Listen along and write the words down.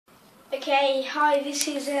Okay, hi. This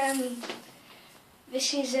is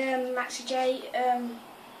Maxi J.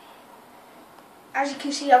 As you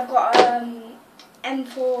can see, I've got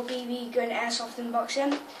M4 BB gun airsoft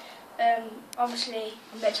unboxing. Obviously,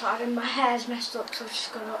 I'm a bit tired and my hair's messed up, so I've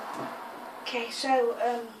just got up. Okay, so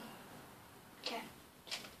okay.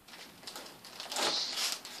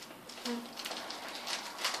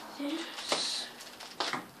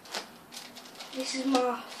 This is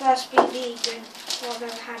my first BB gun I've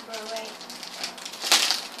ever had, by the way.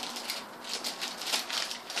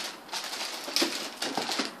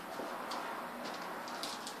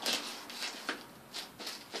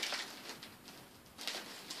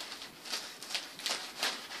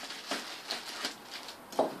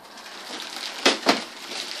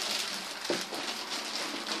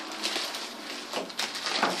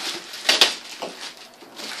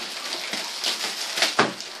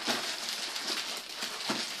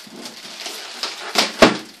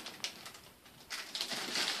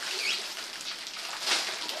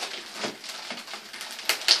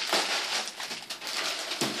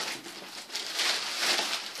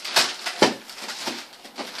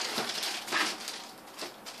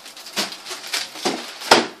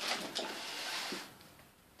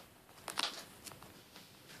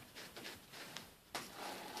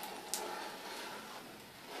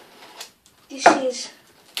 This is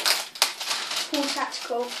full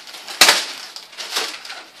tactical.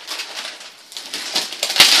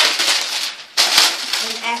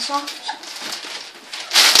 And airsoft.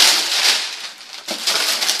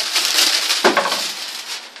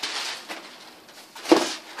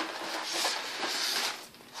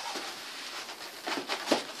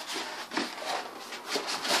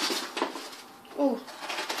 Ooh,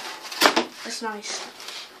 that's nice.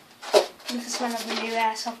 I love the smell of the new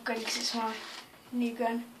airsoft gun because it's my new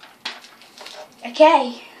gun.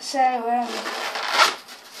 Okay, so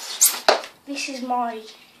this is my,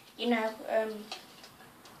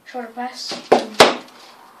 shoulder press.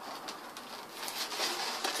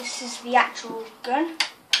 This is the actual gun.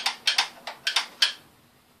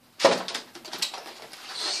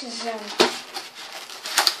 This is the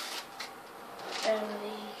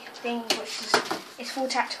thing, which is it's full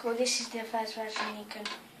tactical. This is the first version. You can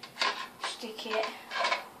stick it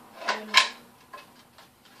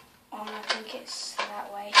on, I think it's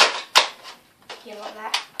that way, yeah, like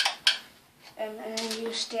that, and then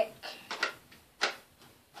you stick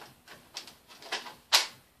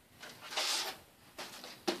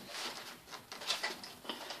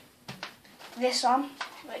this on,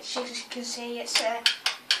 which as you can see it's a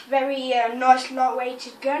very nice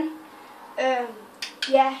light-weighted gun.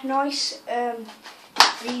 Yeah, nice.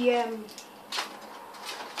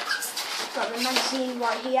 Got the magazine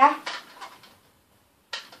right here.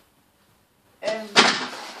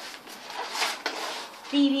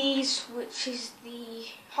 BBs, which is the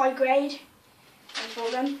high grade, I call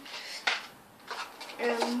them.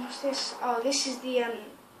 What's this? Oh, this is the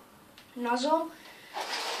nozzle.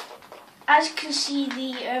 As you can see,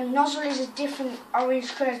 the nozzle is a different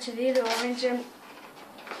orange colour to the other orange. A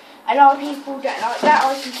lot of people don't like that.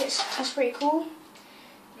 I think that's pretty cool.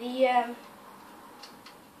 The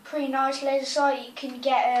pretty nice laser sight. You can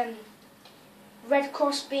get red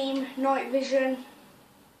cross beam, night vision,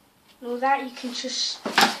 and all that. You can just,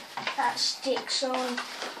 that sticks on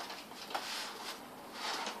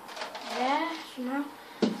there somehow.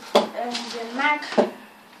 The mag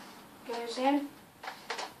goes in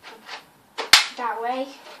that way.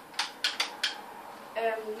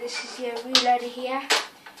 This is your reloader here.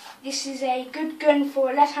 This is a good gun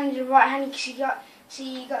for left-handed and right-handed because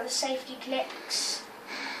you got the safety clicks.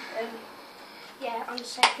 Yeah, on the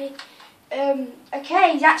safety.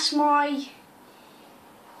 Okay, that's my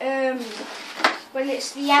well,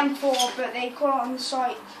 it's the M4, but they call it on the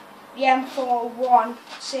site the M4-1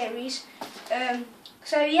 series.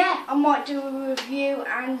 So yeah, I might do a review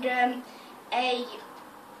and a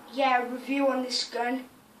review on this gun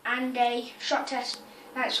and a shot test.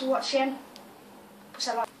 Thanks for watching.